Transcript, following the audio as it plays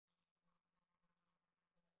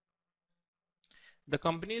The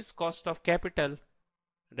company's cost of capital,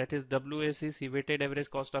 that is WACC, weighted average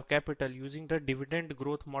cost of capital, using the dividend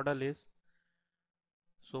growth model is,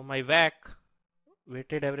 so my WACC,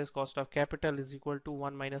 weighted average cost of capital, is equal to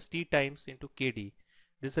 1 minus T times into KD.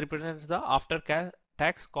 This represents the after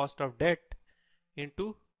tax cost of debt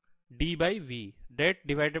into D by V, debt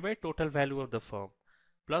divided by total value of the firm,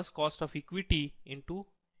 plus cost of equity into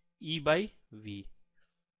E by V,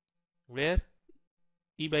 where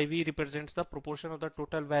E by V represents the proportion of the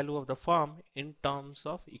total value of the firm in terms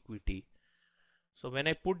of equity. So when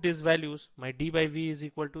I put these values, my D by V is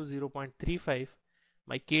equal to 0.35,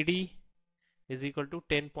 my KD is equal to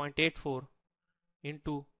 10.84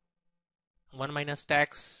 into 1 minus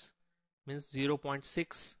tax means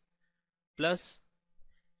 0.6 plus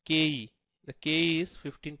KE. The KE is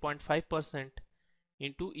 15.5%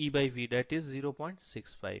 into E by V, that is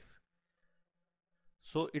 0.65.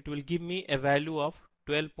 So it will give me a value of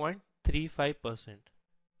 12.35%,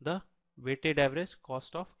 the weighted average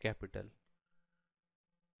cost of capital.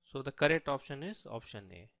 So the correct option is option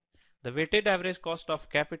A. The weighted average cost of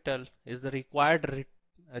capital is the required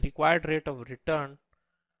rate of return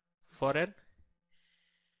for a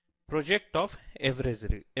project of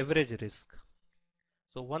average risk.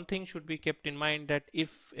 So one thing should be kept in mind, that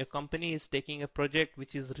if a company is taking a project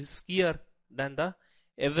which is riskier than the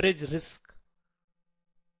average risk,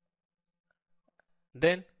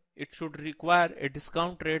 then it should require a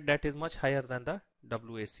discount rate that is much higher than the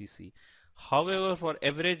WACC. However, for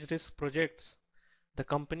average risk projects, the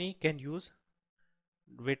company can use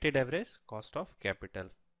weighted average cost of capital.